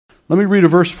Let me read a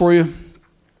verse for you.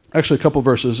 Actually, a couple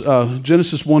verses.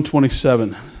 Genesis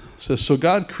 1:27 says, "So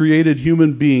God created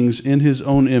human beings in his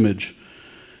own image.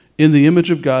 In the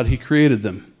image of God, he created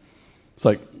them." It's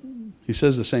like, he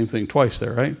says the same thing twice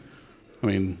there, right? I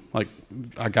mean, like,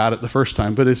 I got it the first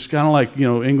time, but it's kind of like,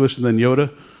 English and then Yoda,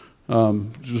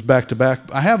 just back to back.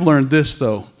 I have learned this,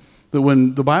 though, that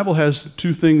when the Bible has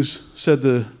two things said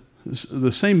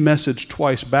the same message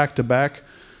twice back to back,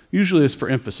 usually it's for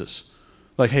emphasis.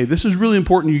 Like, hey, this is really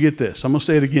important you get this. I'm going to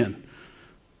say it again.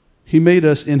 He made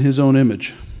us in his own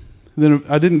image. Then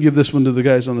I didn't give this one to the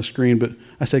guys on the screen, but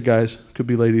I say guys, could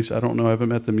be ladies. I don't know. I haven't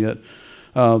met them yet.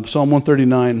 Psalm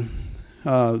 139.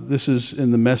 This is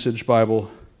in the Message Bible,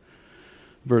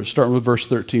 starting with verse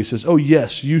 13. It says, "Oh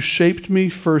yes, you shaped me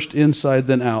first inside,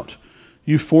 then out.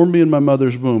 You formed me in my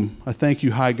mother's womb. I thank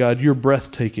you, high God. You're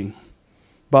breathtaking.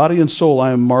 Body and soul,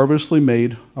 I am marvelously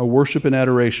made. I worship in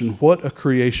adoration. What a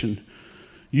creation.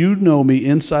 You know me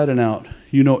inside and out.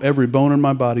 You know every bone in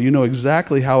my body. You know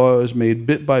exactly how I was made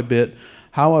bit by bit,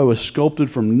 how I was sculpted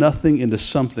from nothing into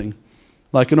something.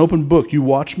 Like an open book, you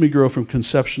watched me grow from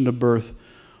conception to birth.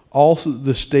 All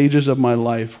the stages of my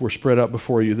life were spread out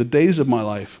before you. The days of my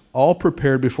life, all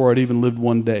prepared before I'd even lived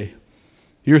one day.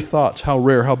 Your thoughts, how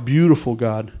rare, how beautiful,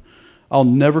 God. I'll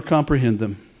never comprehend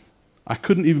them. I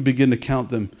couldn't even begin to count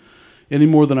them any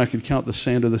more than I could count the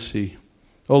sand of the sea.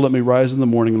 Oh, let me rise in the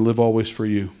morning and live always for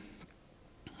you."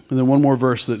 And then one more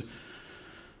verse that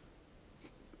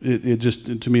it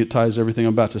just, to me, it ties everything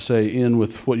I'm about to say in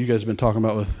with what you guys have been talking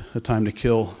about with a time to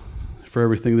kill. For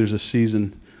everything, there's a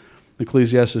season.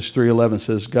 Ecclesiastes 3:11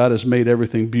 says, "God has made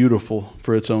everything beautiful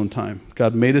for its own time."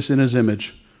 God made us in his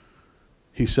image.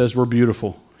 He says we're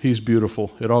beautiful. He's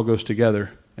beautiful. It all goes together.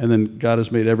 And then God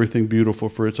has made everything beautiful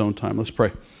for its own time. Let's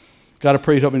pray. God, I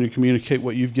pray you'd help me to communicate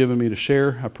what you've given me to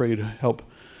share. I pray to help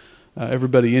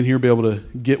everybody in here be able to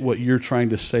get what you're trying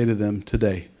to say to them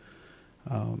today.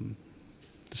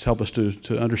 Just help us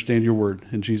to understand your word.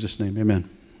 In Jesus' name, amen.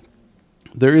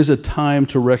 There is a time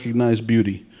to recognize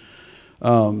beauty.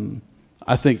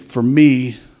 I think for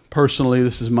me, personally,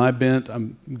 this is my bent.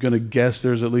 I'm going to guess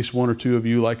there's at least one or two of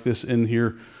you like this in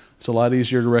here. It's a lot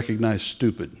easier to recognize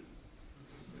stupid.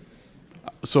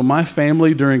 So my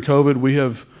family during COVID, we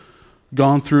have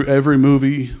gone through every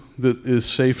movie that is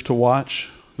safe to watch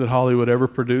that Hollywood ever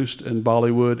produced, and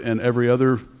Bollywood and every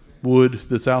other wood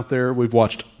that's out there. We've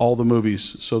watched all the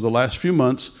movies. So the last few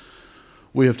months,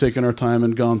 we have taken our time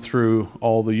and gone through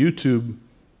all the YouTube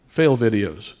fail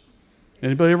videos.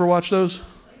 Anybody ever watch those?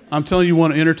 I'm telling you,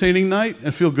 want an entertaining night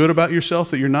and feel good about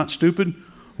yourself that you're not stupid?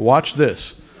 Watch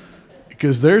this.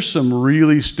 Because there's some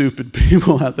really stupid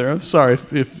people out there. I'm sorry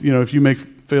if you make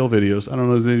fail videos. I don't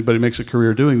know if anybody makes a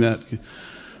career doing that.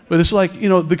 But it's like,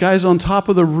 the guy's on top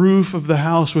of the roof of the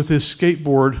house with his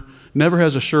skateboard, never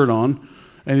has a shirt on,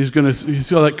 and he's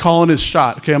like calling his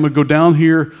shot. Okay, I'm going to go down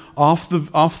here off the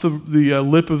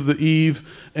lip of the eave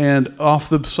and off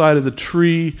the side of the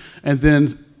tree, and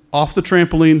then off the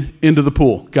trampoline into the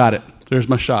pool. Got it. There's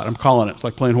my shot. I'm calling it. It's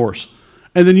like playing horse.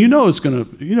 And then you know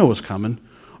what's coming.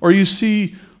 Or you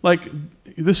see, like,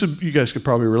 you guys could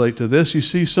probably relate to this. You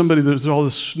see somebody, there's all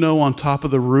this snow on top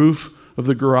of the roof of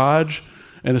the garage,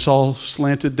 and it's all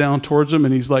slanted down towards him,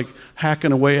 and he's like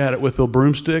hacking away at it with a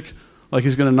broomstick, like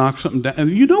he's going to knock something down.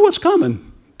 And you know what's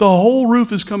coming. The whole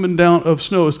roof is coming down, of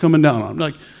snow is coming down on him.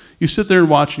 Like, you sit there and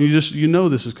watch, and you know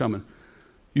this is coming.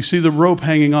 You see the rope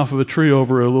hanging off of a tree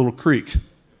over a little creek.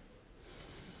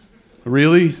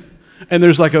 Really? And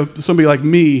there's like somebody like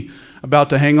me about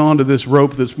to hang on to this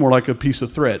rope that's more like a piece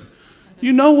of thread.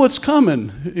 You know what's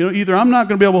coming. Either I'm not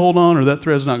going to be able to hold on, or that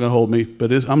thread's not going to hold me,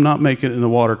 but I'm not making it in the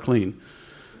water clean.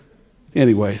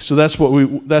 Anyway, so that's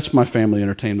my family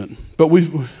entertainment. But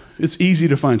it's easy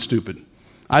to find stupid.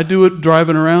 I do it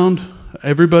driving around.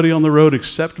 Everybody on the road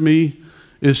except me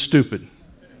is stupid,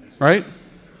 right?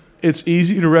 It's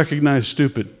easy to recognize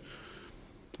stupid.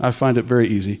 I find it very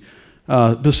easy.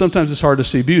 But sometimes it's hard to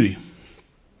see beauty.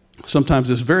 Sometimes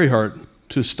it's very hard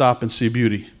to stop and see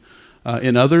beauty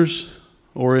in others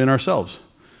or in ourselves.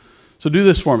 So do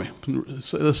this for me.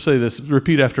 Let's say this.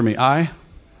 Repeat after me. I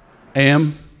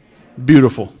am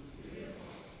beautiful.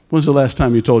 When's the last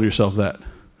time you told yourself that?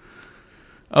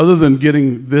 Other than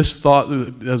getting this thought,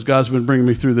 as God's been bringing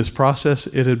me through this process,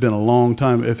 it had been a long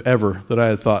time, if ever, that I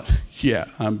had thought, yeah,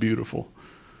 I'm beautiful.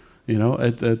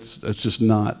 It's just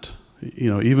not.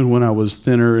 Even when I was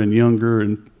thinner and younger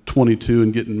and 22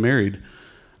 and getting married,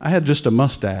 I had just a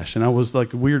mustache, and I was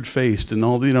like weird-faced and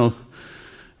all,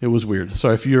 it was weird.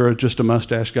 So if you're just a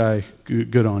mustache guy,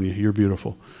 good on you. You're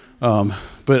beautiful.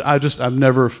 But I've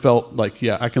never felt like,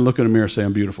 yeah, I can look in a mirror and say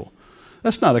I'm beautiful.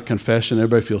 That's not a confession.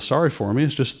 Everybody feels sorry for me.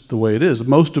 It's just the way it is.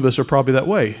 Most of us are probably that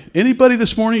way. Anybody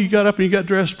this morning, you got up and you got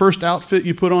dressed, first outfit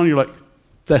you put on, you're like,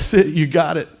 that's it, you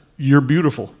got it. You're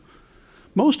beautiful.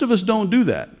 Most of us don't do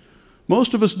that.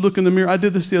 Most of us look in the mirror. I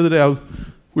did this the other day.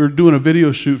 We were doing a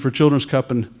video shoot for Children's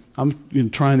Cup, and I'm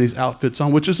trying these outfits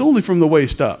on, which is only from the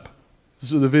waist up.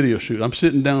 This is the video shoot. I'm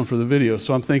sitting down for the video,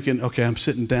 so I'm thinking, okay, I'm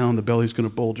sitting down. The belly's going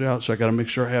to bulge out, so I got to make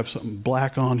sure I have something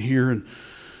black on here. And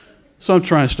so I'm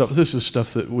trying stuff. This is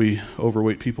stuff that we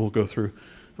overweight people go through.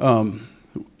 And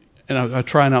I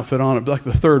try an outfit on. It like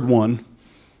the third one.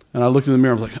 And I looked in the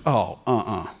mirror, I was like,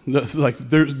 oh,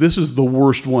 this is the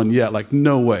worst one yet, like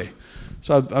no way.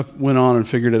 So I went on and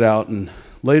figured it out, and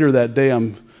later that day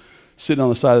I'm sitting on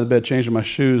the side of the bed changing my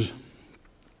shoes,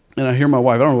 and I hear my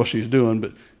wife, I don't know what she's doing,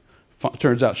 but it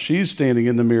turns out she's standing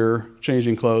in the mirror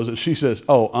changing clothes, and she says,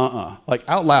 oh, like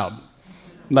out loud.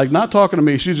 Like not talking to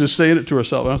me, she's just saying it to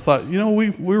herself. And I thought,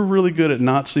 we're really good at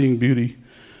not seeing beauty.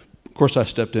 Of course I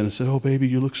stepped in and said, oh baby,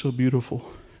 you look so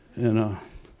beautiful. And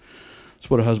that's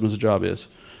what a husband's job is.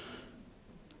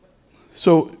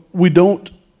 So we don't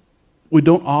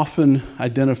often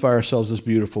identify ourselves as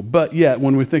beautiful, but yet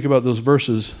when we think about those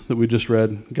verses that we just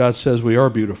read, God says we are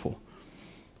beautiful.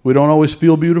 We don't always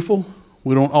feel beautiful.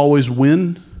 We don't always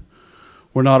win.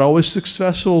 We're not always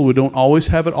successful. We don't always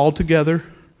have it all together,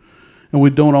 and we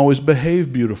don't always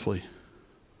behave beautifully.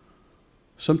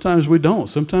 Sometimes we don't.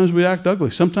 Sometimes we act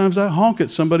ugly. Sometimes I honk at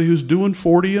somebody who's doing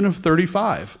 40 and a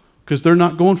 35 because they're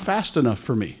not going fast enough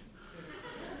for me.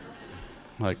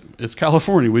 Like, it's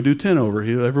California. We do 10 over.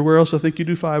 Everywhere else, I think you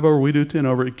do 5 over. We do 10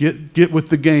 over. Get with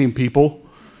the game, people.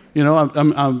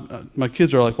 My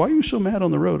kids are like, why are you so mad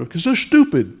on the road? Because they're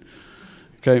stupid.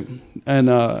 Okay? And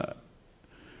I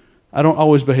don't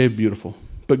always behave beautiful.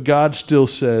 But God still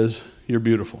says you're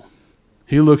beautiful.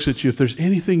 He looks at you. If there's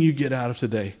anything you get out of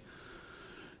today,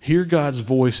 hear God's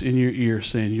voice in your ear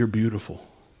saying you're beautiful.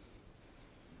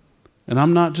 And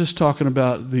I'm not just talking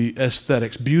about the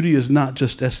aesthetics. Beauty is not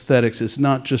just aesthetics. It's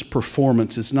not just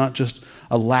performance. It's not just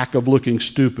a lack of looking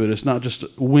stupid. It's not just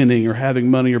winning or having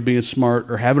money or being smart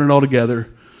or having it all together.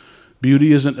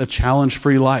 Beauty isn't a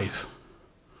challenge-free life.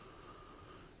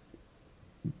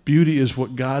 Beauty is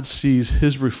what God sees,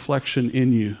 His reflection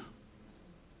in you.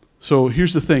 So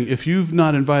here's the thing. If you've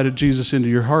not invited Jesus into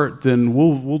your heart, then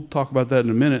we'll talk about that in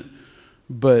a minute.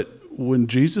 But when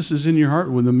Jesus is in your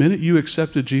heart, when the minute you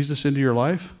accepted Jesus into your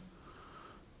life,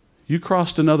 you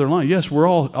crossed another line. Yes, we're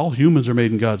all humans are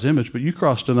made in God's image, but you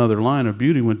crossed another line of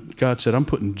beauty when God said, I'm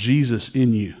putting Jesus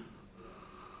in you.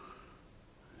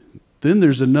 Then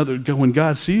there's another, when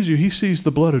God sees you, He sees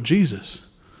the blood of Jesus.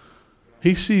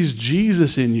 He sees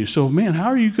Jesus in you. So man, how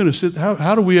are you going to sit,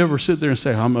 how do we ever sit there and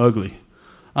say, I'm ugly?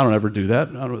 I don't ever do that.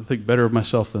 I don't think better of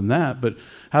myself than that. But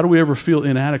how do we ever feel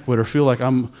inadequate or feel like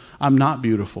I'm not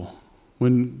beautiful?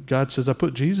 When God says, I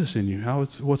put Jesus in you,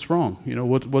 what's wrong?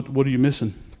 What are you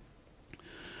missing?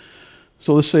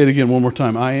 So let's say it again one more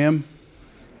time. I am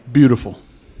beautiful.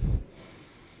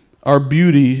 Our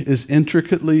beauty is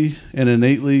intricately and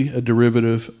innately a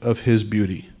derivative of His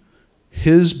beauty.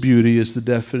 His beauty is the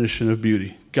definition of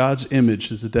beauty. God's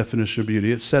image is the definition of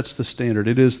beauty. It sets the standard.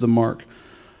 It is the mark.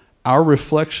 Our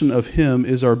reflection of Him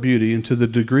is our beauty, and to the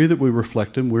degree that we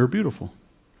reflect Him, we're beautiful.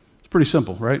 Pretty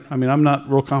simple, right? I mean, I'm not a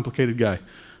real complicated guy.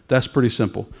 That's pretty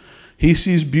simple. He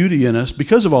sees beauty in us.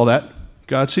 Because of all that,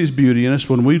 God sees beauty in us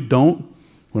when we don't,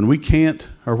 when we can't,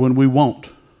 or when we won't.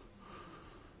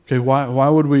 Okay, why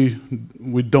would we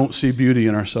don't see beauty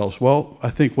in ourselves? Well, I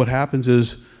think what happens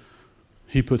is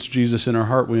He puts Jesus in our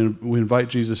heart. We invite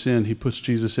Jesus in. He puts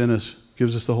Jesus in us,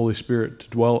 gives us the Holy Spirit to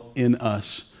dwell in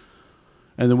us.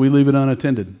 And then we leave it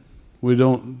unattended. We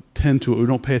don't tend to it. We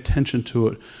don't pay attention to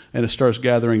it. And it starts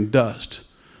gathering dust.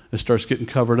 It starts getting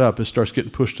covered up. It starts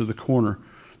getting pushed to the corner.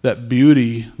 That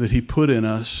beauty that He put in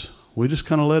us, we just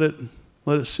kind of let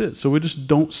it sit. So we just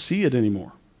don't see it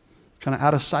anymore. Kind of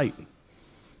out of sight.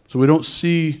 So we don't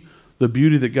see the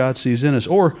beauty that God sees in us.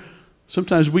 Or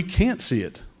sometimes we can't see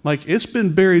it. Like it's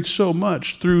been buried so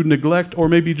much through neglect or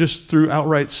maybe just through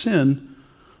outright sin.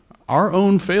 Our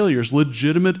own failures,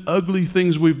 legitimate, ugly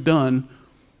things we've done,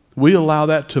 we allow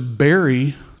that to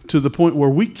bury to the point where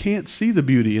we can't see the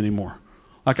beauty anymore.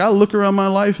 Like I look around my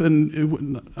life,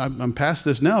 and I'm past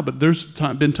this now, but there's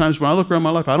been times when I look around my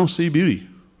life, I don't see beauty.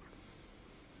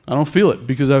 I don't feel it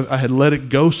because I had let it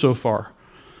go so far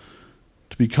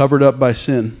to be covered up by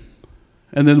sin,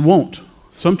 and then won't.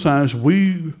 Sometimes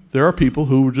there are people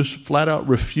who just flat out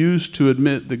refuse to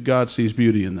admit that God sees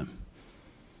beauty in them.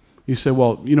 You say,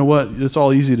 well, you know what? It's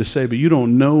all easy to say, but you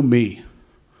don't know me.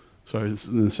 Sorry,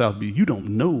 in the South, you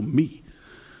don't know me.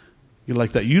 You're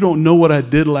like that. You don't know what I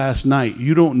did last night.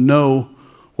 You don't know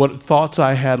what thoughts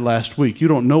I had last week. You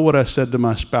don't know what I said to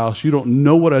my spouse. You don't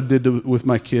know what I did with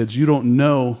my kids. You don't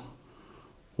know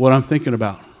what I'm thinking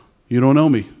about. You don't know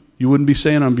me. You wouldn't be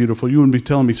saying I'm beautiful. You wouldn't be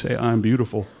telling me, say, I'm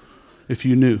beautiful, if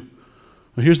you knew.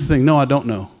 Well, here's the thing. No, I don't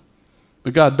know.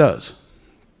 But God does.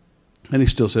 And he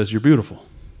still says, you're beautiful.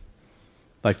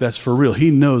 Like, that's for real.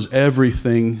 He knows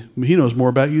everything. He knows more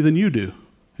about you than you do.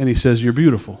 And he says, you're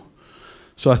beautiful.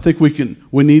 So I think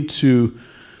we need to,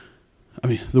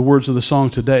 the words of the song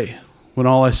today, when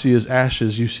all I see is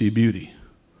ashes, you see beauty.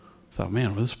 I thought,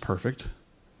 man, well, this is perfect.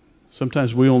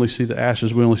 Sometimes we only see the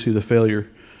ashes. We only see the failure.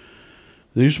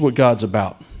 This is what God's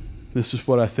about. This is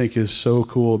what I think is so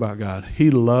cool about God. He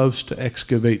loves to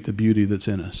excavate the beauty that's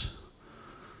in us.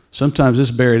 Sometimes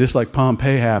it's buried. It's like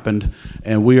Pompeii happened,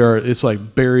 and it's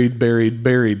like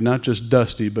buried, not just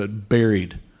dusty, but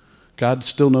buried. God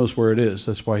still knows where it is.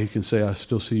 That's why he can say, I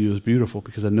still see you as beautiful,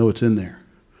 because I know it's in there.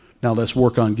 Now let's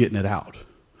work on getting it out.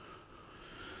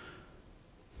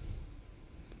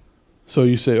 So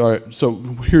you say, all right, so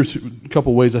here's a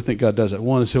couple ways I think God does that.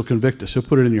 One is he'll convict us. He'll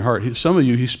put it in your heart. Some of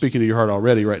you, he's speaking to your heart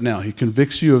already right now. He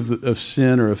convicts you of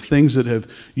sin or of things that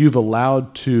you've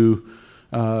allowed to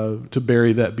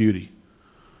bury that beauty.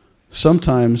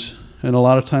 Sometimes, and a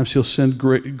lot of times, he'll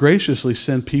graciously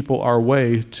send people our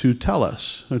way to tell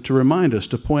us, or to remind us,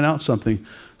 to point out something.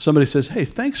 Somebody says, hey,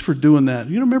 thanks for doing that.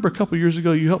 You remember a couple years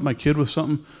ago you helped my kid with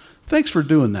something? Thanks for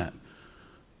doing that.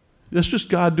 It's just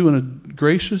God doing a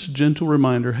gracious, gentle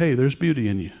reminder, hey, there's beauty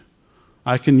in you.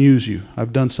 I can use you.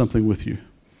 I've done something with you.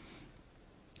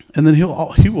 And then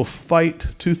he will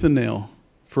fight tooth and nail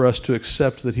for us to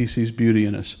accept that he sees beauty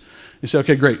in us. You say,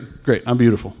 okay, great, I'm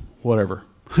beautiful, whatever.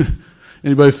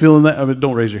 Anybody feeling that?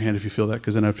 Don't raise your hand if you feel that,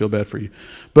 because then I feel bad for you.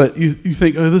 But you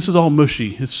think, oh, this is all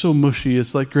mushy. It's so mushy.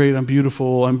 It's like, great, I'm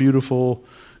beautiful.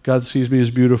 God sees me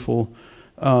as beautiful.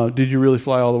 Did you really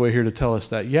fly all the way here to tell us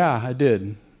that? Yeah, I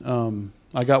did.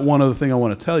 I got one other thing I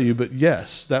want to tell you, but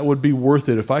yes, that would be worth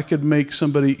it. If I could make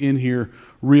somebody in here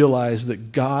realize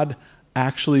that God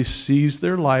actually sees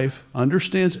their life,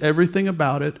 understands everything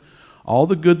about it, all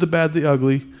the good, the bad, the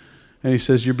ugly, and he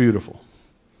says, you're beautiful.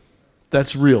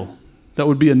 That's real. That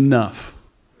would be enough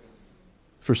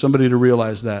for somebody to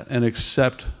realize that and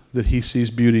accept that he sees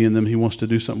beauty in them. He wants to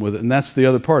do something with it. And that's the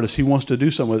other part, is he wants to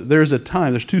do something with it. There's a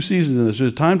time, there's two seasons in this.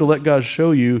 There's a time to let God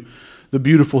show you the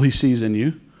beautiful he sees in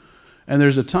you. And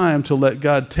there's a time to let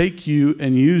God take you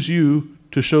and use you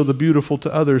to show the beautiful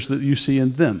to others that you see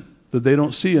in them, that they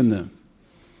don't see in them.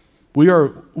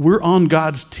 We're on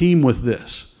God's team with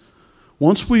this.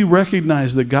 Once we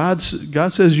recognize that God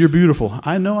says you're beautiful,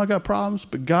 I know I got problems,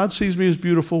 but God sees me as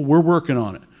beautiful, we're working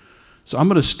on it. So I'm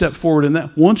going to step forward in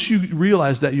that. Once you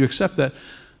realize that, you accept that,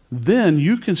 then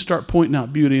you can start pointing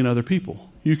out beauty in other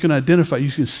people. You can identify,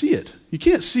 you can see it. You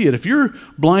can't see it. If you're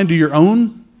blind to your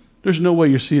own, there's no way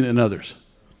you're seeing it in others.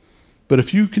 But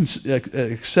if you can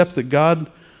accept that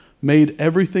God made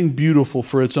everything beautiful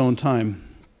for its own time,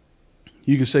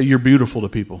 you can say you're beautiful to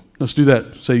people. Let's do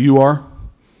that. Say, you are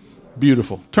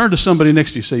beautiful. Turn to somebody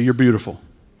next to you, say, you're beautiful.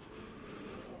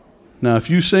 Now, if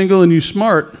you're single and you're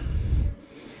smart,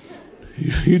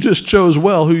 you just chose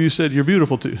well who you said you're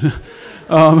beautiful to.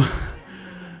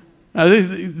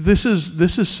 This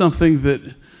is something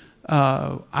that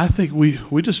I think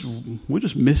we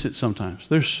just miss it sometimes.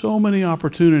 There's so many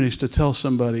opportunities to tell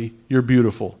somebody you're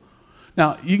beautiful.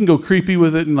 Now, you can go creepy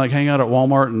with it and like hang out at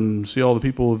Walmart and see all the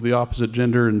people of the opposite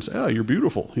gender and say, oh, you're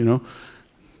beautiful, you know.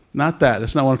 Not that.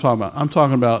 That's not what I'm talking about. I'm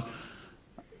talking about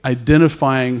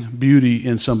identifying beauty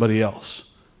in somebody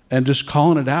else and just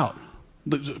calling it out.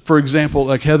 For example,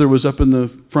 like Heather was up in the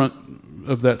front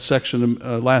of that section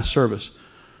last service.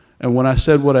 And when I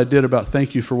said what I did about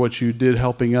thank you for what you did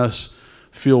helping us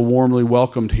feel warmly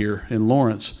welcomed here in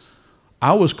Lawrence,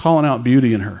 I was calling out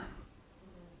beauty in her.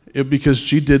 Because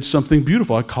she did something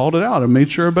beautiful. I called it out. I made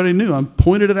sure everybody knew. I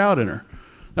pointed it out in her.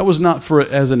 That was not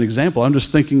as an example. I'm just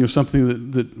thinking of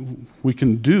something that we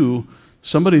can do.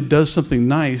 Somebody does something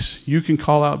nice, you can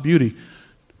call out beauty.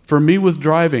 For me with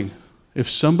driving, if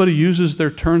somebody uses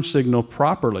their turn signal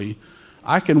properly,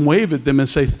 I can wave at them and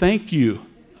say, thank you.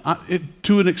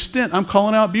 To an extent, I'm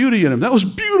calling out beauty in them. That was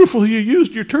beautiful. You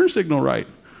used your turn signal right.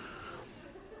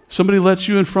 Somebody lets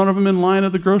you in front of them in line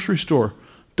at the grocery store.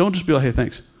 Don't just be like, hey,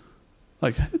 thanks.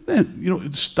 Like,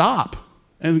 stop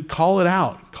and call it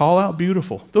out. Call out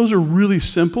beautiful. Those are really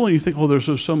simple, and you think, oh, they're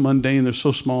so mundane, they're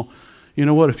so small. You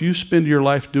know what? If you spend your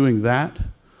life doing that,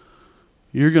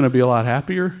 you're going to be a lot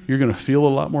happier. You're going to feel a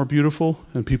lot more beautiful,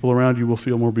 and people around you will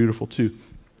feel more beautiful too.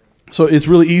 So it's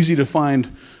really easy to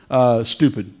find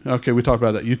stupid. Okay, we talked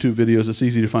about that. YouTube videos, it's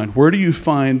easy to find. Where do you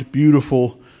find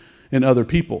beautiful in other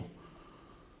people?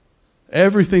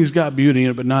 Everything's got beauty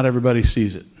in it, but not everybody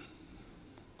sees it.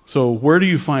 So where do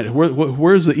you find it?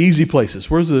 Where's the easy places?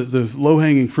 Where's the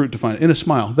low-hanging fruit to find it? In a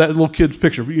smile. That little kid's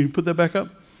picture. You can put that back up?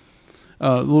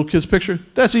 The little kid's picture?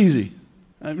 That's easy.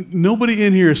 I mean, nobody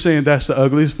in here is saying that's the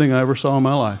ugliest thing I ever saw in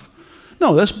my life.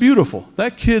 No, that's beautiful.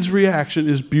 That kid's reaction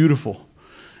is beautiful.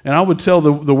 And I would tell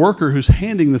the worker who's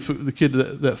handing the kid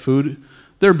that food,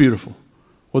 they're beautiful.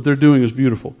 What they're doing is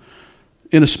beautiful.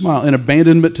 In a smile, in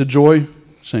abandonment to joy,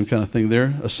 same kind of thing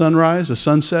there. A sunrise, a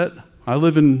sunset. I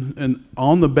live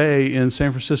on the bay in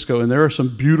San Francisco, and there are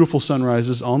some beautiful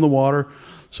sunrises on the water,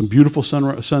 some beautiful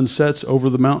sunsets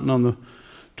over the mountain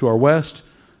to our west.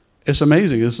 It's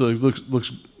amazing.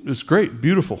 It's great,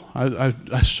 beautiful.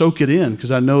 I soak it in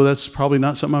because I know that's probably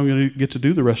not something I'm going to get to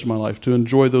do the rest of my life, to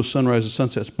enjoy those sunrises,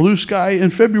 sunsets. Blue sky in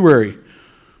February.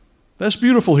 That's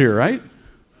beautiful here, right?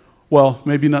 Well,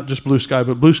 maybe not just blue sky,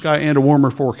 but blue sky and a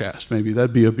warmer forecast. Maybe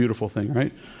that'd be a beautiful thing,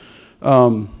 right?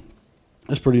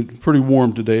 It's pretty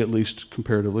warm today, at least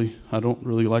comparatively. I don't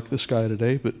really like the sky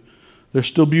today, but there's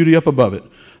still beauty up above it.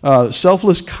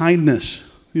 Selfless kindness.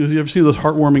 You ever see those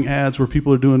heartwarming ads where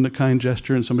people are doing the kind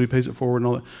gesture and somebody pays it forward and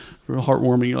all that? Real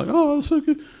heartwarming. You're like, oh, that's so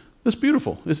good. That's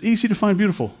beautiful. It's easy to find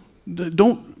beautiful.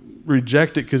 Don't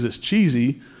reject it because it's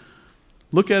cheesy.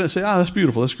 Look at it and say, that's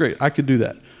beautiful. That's great. I could do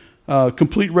that.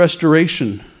 Complete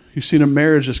restoration. You've seen a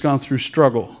marriage that's gone through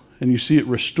struggle and you see it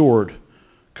restored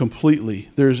completely.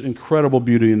 There's incredible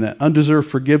beauty in that.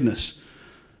 Undeserved forgiveness.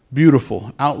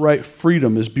 Beautiful. Outright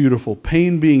freedom is beautiful.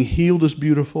 Pain being healed is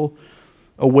beautiful.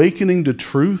 Awakening to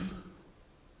truth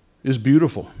is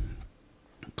beautiful.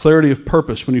 Clarity of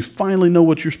purpose, when you finally know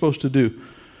what you're supposed to do.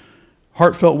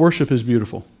 Heartfelt worship is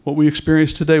beautiful. What we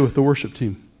experienced today with the worship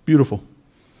team, beautiful.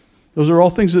 Those are all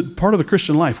things that part of the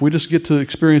Christian life we just get to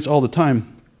experience all the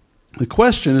time. The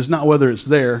question is not whether it's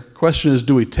there. The question is,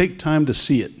 do we take time to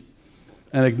see it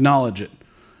and acknowledge it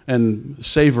and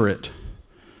savor it?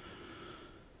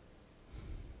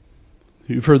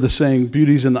 You've heard the saying,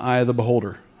 beauty's in the eye of the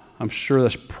beholder. I'm sure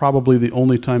that's probably the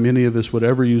only time any of us would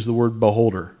ever use the word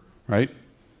beholder, right?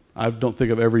 I don't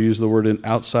think I've ever used the word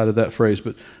outside of that phrase,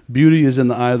 but beauty is in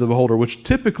the eye of the beholder, which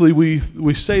typically we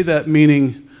say that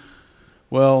meaning,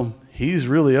 well, he's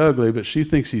really ugly, but she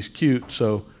thinks he's cute,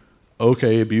 so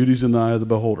okay, beauty's in the eye of the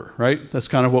beholder, right? That's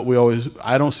kind of what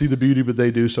I don't see the beauty, but they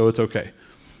do, so it's okay.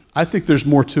 I think there's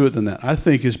more to it than that. I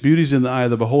think beauty's in the eye of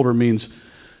the beholder means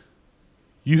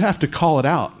you have to call it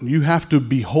out. You have to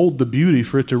behold the beauty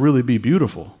for it to really be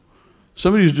beautiful.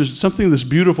 Something that's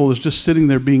beautiful that's just sitting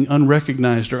there being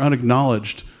unrecognized or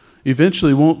unacknowledged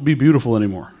eventually won't be beautiful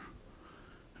anymore.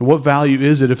 And what value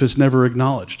is it if it's never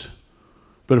acknowledged?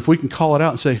 But if we can call it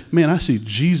out and say, man, I see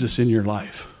Jesus in your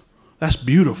life. That's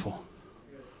beautiful.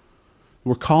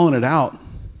 We're calling it out.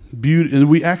 Beauty, and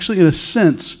we actually, in a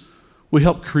sense, we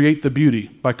help create the beauty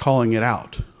by calling it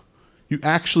out. You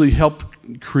actually help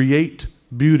create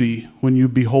beauty when you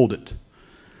behold it.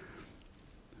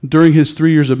 During his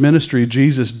 3 years of ministry,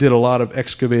 Jesus did a lot of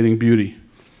excavating beauty.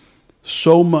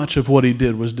 So much of what he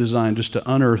did was designed just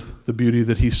to unearth the beauty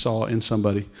that he saw in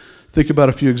somebody. Think about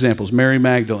a few examples. Mary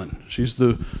Magdalene, she's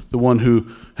the one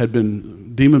who had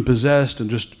been demon-possessed and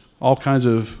just all kinds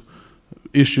of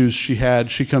issues she had.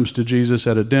 She comes to Jesus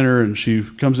at a dinner, and she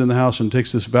comes in the house and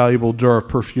takes this valuable jar of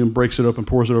perfume, breaks it open,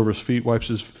 pours it over his feet, wipes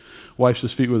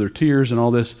his feet with her tears and all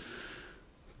this.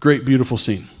 Great, beautiful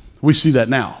scene. We see that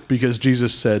now because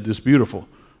Jesus said it's beautiful.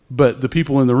 But the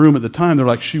people in the room at the time, they're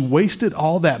like, she wasted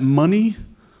all that money.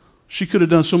 She could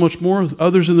have done so much more.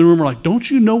 Others in the room are like,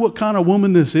 don't you know what kind of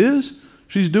woman this is?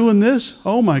 She's doing this.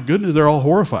 Oh my goodness, they're all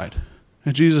horrified.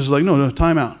 And Jesus is like, no,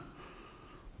 time out.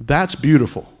 That's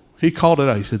beautiful. He called it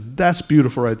out. He said, that's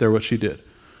beautiful right there, what she did.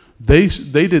 They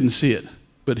didn't see it,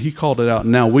 but he called it out.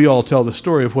 Now we all tell the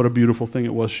story of what a beautiful thing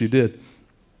it was she did.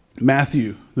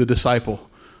 Matthew, the disciple,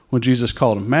 when Jesus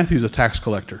called him. Matthew's a tax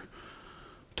collector.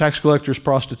 Tax collectors,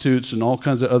 prostitutes, and all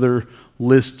kinds of other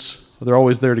lists, they're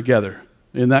always there together.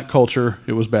 In that culture,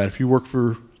 it was bad. If you work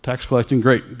for tax collecting,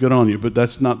 great, good on you, but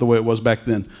that's not the way it was back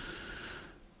then.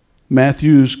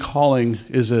 Matthew's calling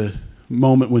is a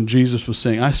moment when Jesus was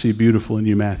saying, I see beautiful in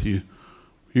you, Matthew.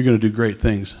 You're going to do great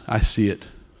things. I see it.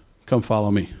 Come follow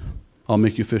me. I'll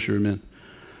make you fisher of men.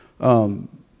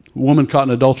 Woman caught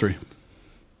in adultery.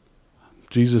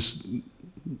 Jesus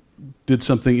did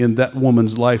something in that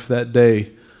woman's life that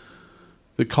day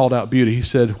that called out beauty. He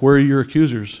said, where are your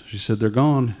accusers? She said, they're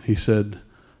gone. He said,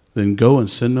 then go and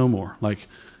sin no more. Like,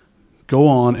 go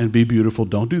on and be beautiful.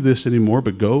 Don't do this anymore,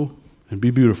 but go and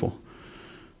be beautiful.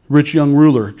 Rich young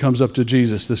ruler comes up to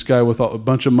Jesus. This guy with a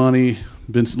bunch of money,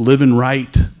 been living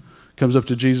right, comes up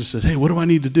to Jesus and says, hey, what do I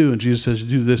need to do? And Jesus says,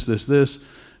 do this, this, this.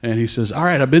 And he says, all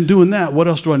right, I've been doing that. What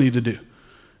else do I need to do?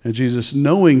 And Jesus,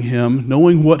 knowing him,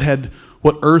 knowing what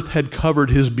earth had covered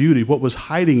his beauty, what was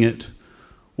hiding it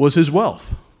was his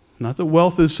wealth. Not that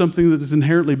wealth is something that is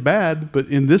inherently bad, but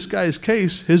in this guy's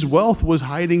case, his wealth was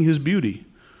hiding his beauty.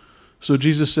 So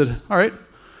Jesus said, all right,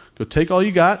 go take all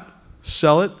you got,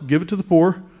 sell it, give it to the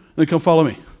poor, and then come follow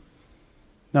me.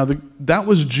 Now, that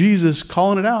was Jesus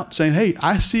calling it out, saying, hey,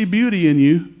 I see beauty in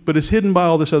you, but it's hidden by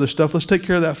all this other stuff. Let's take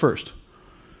care of that first.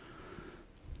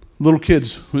 Little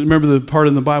kids, remember the part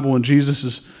in the Bible when Jesus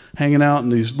is hanging out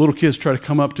and these little kids try to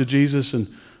come up to Jesus and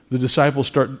the disciples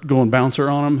start going bouncer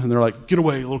on them and they're like, get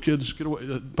away, little kids, get away.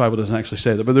 The Bible doesn't actually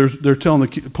say that, but they're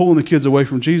pulling the kids away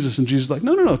from Jesus, and Jesus is like,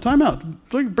 no, time out.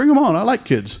 Bring them on. I like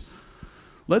kids.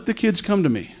 Let the kids come to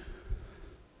me.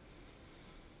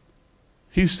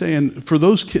 He's saying, for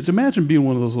those kids, imagine being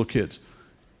one of those little kids.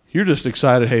 You're just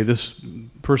excited, hey, this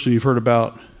person you've heard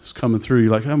about is coming through.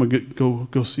 You're like, I'm going to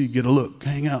go see, get a look,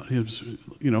 hang out. And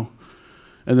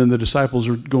then the disciples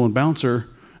are going bouncer,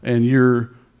 and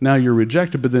now you're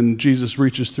rejected, but then Jesus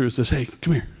reaches through and says, hey,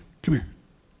 come here.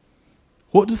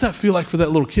 What does that feel like for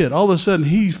that little kid? All of a sudden,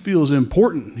 he feels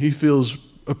important. He feels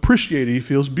appreciated. He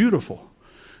feels beautiful.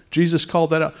 Jesus called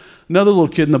that out. Another little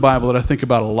kid in the Bible that I think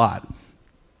about a lot.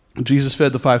 Jesus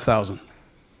fed the 5,000.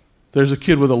 There's a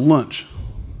kid with a lunch.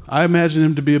 I imagine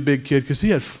him to be a big kid because he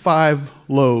had 5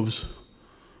 loaves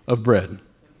of bread.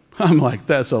 I'm like,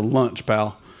 that's a lunch,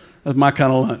 pal. That's my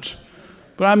kind of lunch.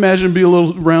 But I imagine him be a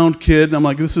little round kid, and I'm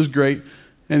like, this is great.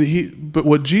 But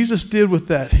what Jesus did with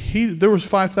that, there was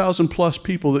 5,000 plus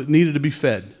people that needed to be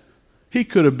fed. He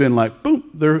could have been like, boom,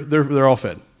 they're all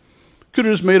fed. Could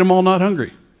have just made them all not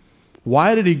hungry.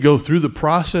 Why did he go through the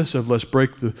process of let's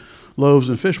break the loaves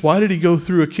and fish? Why did he go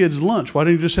through a kid's lunch? Why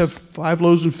didn't he just have 5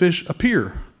 loaves and fish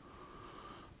appear?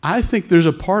 I think there's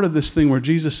a part of this thing where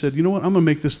Jesus said, you know what, I'm going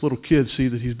to make this little kid see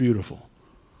that he's beautiful.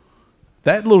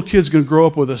 That little kid's going to grow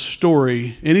up with a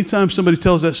story. Anytime somebody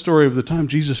tells that story of the time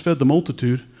Jesus fed the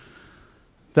multitude,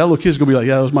 that little kid's going to be like,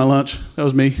 yeah, that was my lunch. That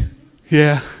was me.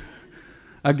 Yeah,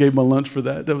 I gave my lunch for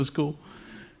that. That was cool.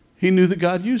 He knew that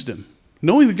God used him.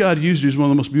 Knowing that God used you is one of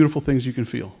the most beautiful things you can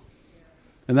feel.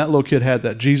 And that little kid had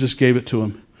that. Jesus gave it to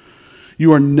him.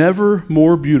 You are never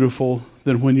more beautiful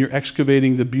than when you're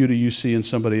excavating the beauty you see in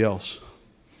somebody else.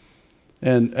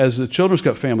 And as the Children's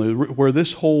Cup family, where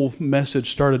this whole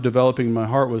message started developing in my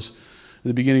heart was in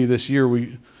the beginning of this year,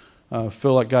 we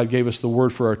feel like God gave us the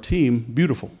word for our team,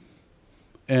 beautiful.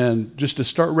 And just to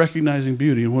start recognizing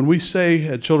beauty. And when we say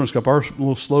at Children's Cup, our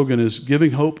little slogan is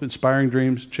giving hope, inspiring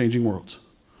dreams, changing worlds.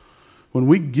 When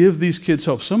we give these kids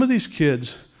hope, some of these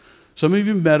kids, some of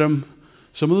you met them,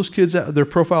 some of those kids, their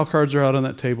profile cards are out on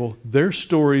that table. Their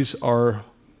stories are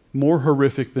more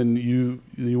horrific than you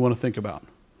want to think about.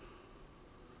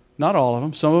 Not all of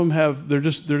them. Some of them they're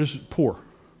just poor.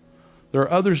 There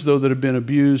are others, though, that have been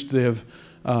abused. They're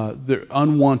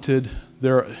unwanted.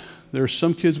 There are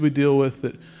some kids we deal with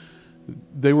that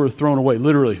they were thrown away,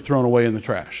 literally thrown away in the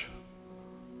trash.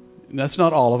 And that's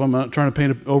not all of them. I'm not trying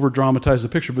to over-dramatize the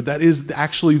picture, but that is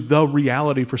actually the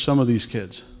reality for some of these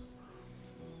kids.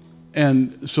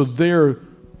 And so their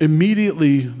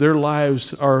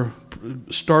lives are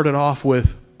started off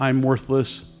with, I'm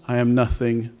worthless, I am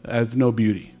nothing, I have no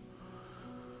beauty.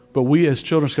 But we as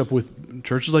Children's Cup, with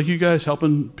churches like you guys,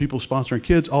 helping people sponsoring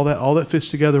kids, all that fits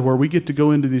together where we get to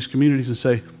go into these communities and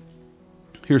say,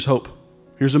 here's hope.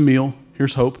 Here's a meal.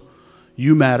 Here's hope.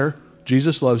 You matter.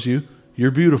 Jesus loves you.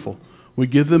 You're beautiful. We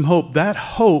give them hope. That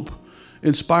hope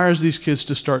inspires these kids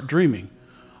to start dreaming.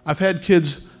 I've had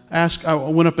kids ask, I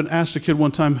went up and asked a kid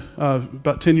one time,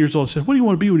 about 10 years old, I said, what do you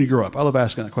want to be when you grow up? I love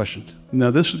asking that question.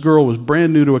 Now, this girl was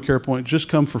brand new to a care point, just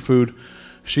come for food.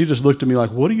 She just looked at me like,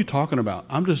 what are you talking about?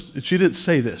 She didn't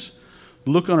say this.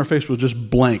 The look on her face was just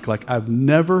blank, like I've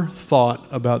never thought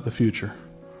about the future.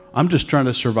 I'm just trying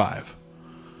to survive.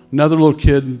 Another little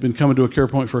kid, been coming to a care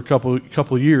point for a couple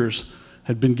of years,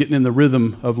 had been getting in the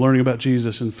rhythm of learning about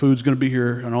Jesus and food's going to be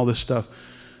here and all this stuff.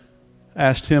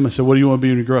 Asked him, I said, what do you want to be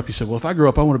when you grow up? He said, well, if I grow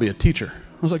up, I want to be a teacher.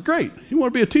 I was like, great. You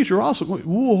want to be a teacher? Awesome.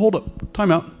 Whoa, hold up.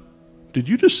 Time out. Did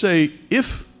you just say,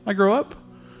 if I grow up?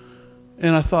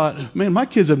 And I thought, man, my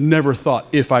kids have never thought,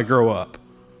 if I grow up.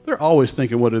 They're always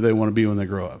thinking, what do they want to be when they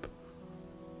grow up?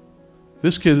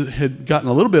 This kid had gotten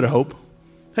a little bit of hope.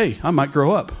 Hey, I might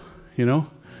grow up,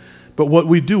 But what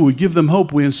we do, we give them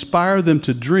hope. We inspire them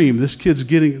to dream. This kid's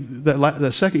getting,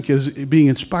 that second kid is being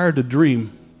inspired to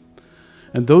dream.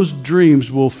 And those dreams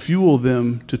will fuel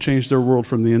them to change their world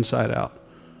from the inside out.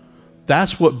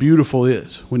 That's what beautiful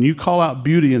is. When you call out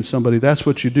beauty in somebody, that's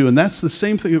what you do. And that's the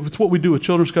same thing. It's what we do with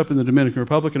Children's Cup in the Dominican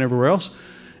Republic and everywhere else.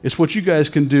 It's what you guys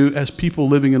can do as people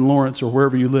living in Lawrence or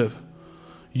wherever you live.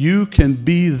 You can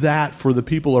be that for the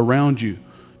people around you.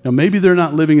 Now, maybe they're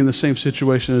not living in the same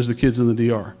situation as the kids in the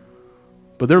DR,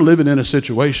 but they're living in a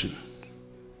situation.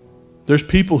 There's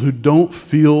people who don't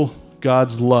feel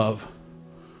God's love,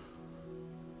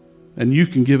 and you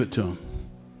can give it to them.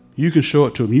 You can show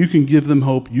it to them. You can give them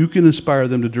hope. You can inspire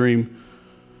them to dream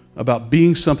about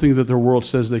being something that their world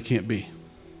says they can't be.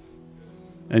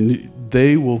 And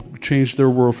they will change their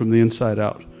world from the inside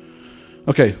out.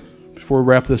 Okay, before we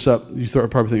wrap this up, you're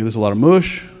probably thinking there's a lot of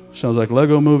mush. Sounds like a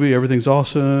Lego movie. Everything's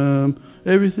awesome.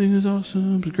 Everything is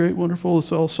awesome. It's great, wonderful.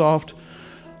 It's all soft.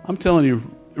 I'm telling you,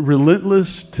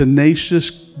 relentless,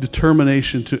 tenacious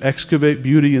determination to excavate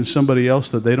beauty in somebody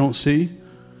else that they don't see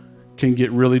can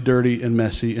get really dirty and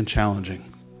messy and challenging.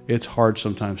 It's hard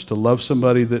sometimes to love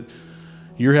somebody that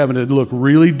you're having to look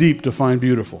really deep to find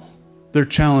beautiful. They're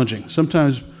challenging.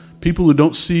 Sometimes people who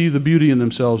don't see the beauty in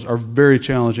themselves are very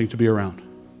challenging to be around.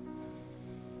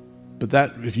 But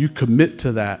that, if you commit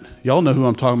to that, y'all know who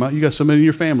I'm talking about. You got somebody in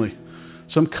your family,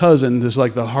 some cousin that's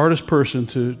like the hardest person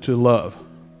to love.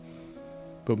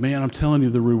 But man, I'm telling you,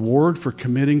 the reward for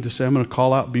committing to say, I'm going to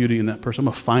call out beauty in that person. I'm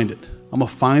going to find it. I'm going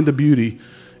to find the beauty,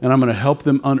 and I'm going to help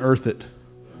them unearth it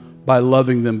by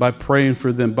loving them, by praying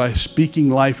for them, by speaking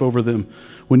life over them.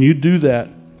 When you do that,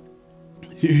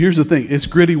 here's the thing. It's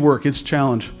gritty work. It's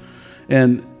challenge.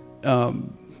 And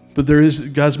but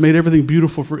God's made everything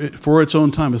beautiful for its own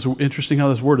time. It's interesting how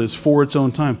this word is, for its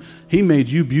own time. He made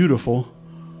you beautiful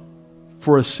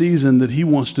for a season that he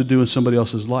wants to do in somebody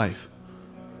else's life.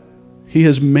 He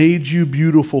has made you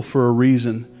beautiful for a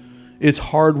reason. It's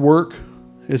hard work.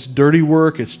 It's dirty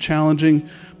work. It's challenging.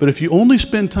 But if you only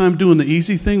spend time doing the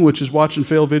easy thing, which is watching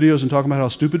fail videos and talking about how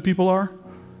stupid people are,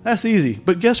 that's easy.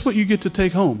 But guess what you get to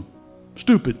take home?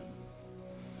 Stupid.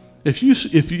 If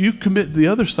you commit the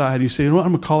other side, you say, you know what,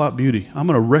 I'm going to call out beauty. I'm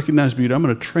going to recognize beauty. I'm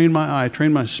going to train my eye,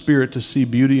 train my spirit to see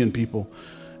beauty in people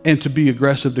and to be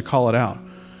aggressive to call it out.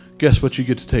 Guess what you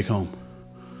get to take home?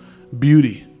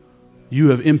 Beauty. You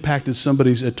have impacted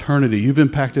somebody's eternity. You've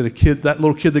impacted a kid, that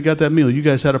little kid that got that meal. You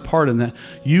guys had a part in that.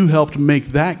 You helped make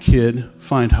that kid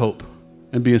find hope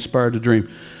and be inspired to dream.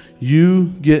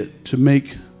 You get to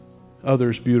make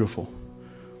others beautiful.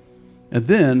 And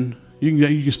then you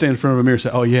can stand in front of a mirror and say,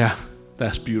 oh yeah,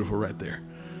 that's beautiful right there.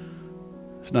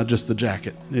 It's not just the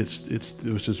jacket. It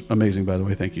was just amazing, by the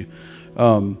way. Thank you.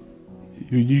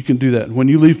 You can do that. When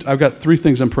you leave, I've got 3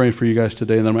 things I'm praying for you guys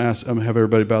today, and then I'm going to have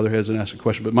everybody bow their heads and ask a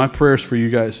question. But my prayers for you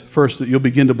guys, first, that you'll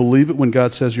begin to believe it when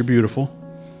God says you're beautiful.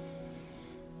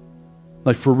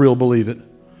 Like for real, believe it.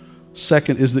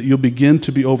 Second is that you'll begin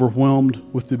to be overwhelmed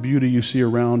with the beauty you see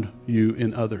around you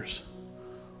in others.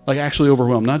 Like actually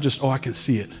overwhelmed, not just, oh, I can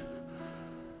see it.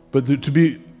 But to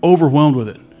be overwhelmed with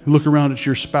it. Look around at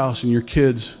your spouse and your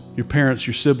kids, your parents,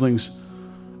 your siblings,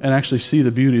 and actually see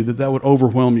the beauty, that would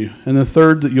overwhelm you. And the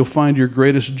third, that you'll find your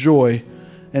greatest joy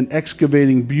in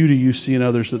excavating beauty you see in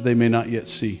others that they may not yet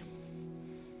see.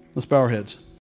 Let's bow our heads.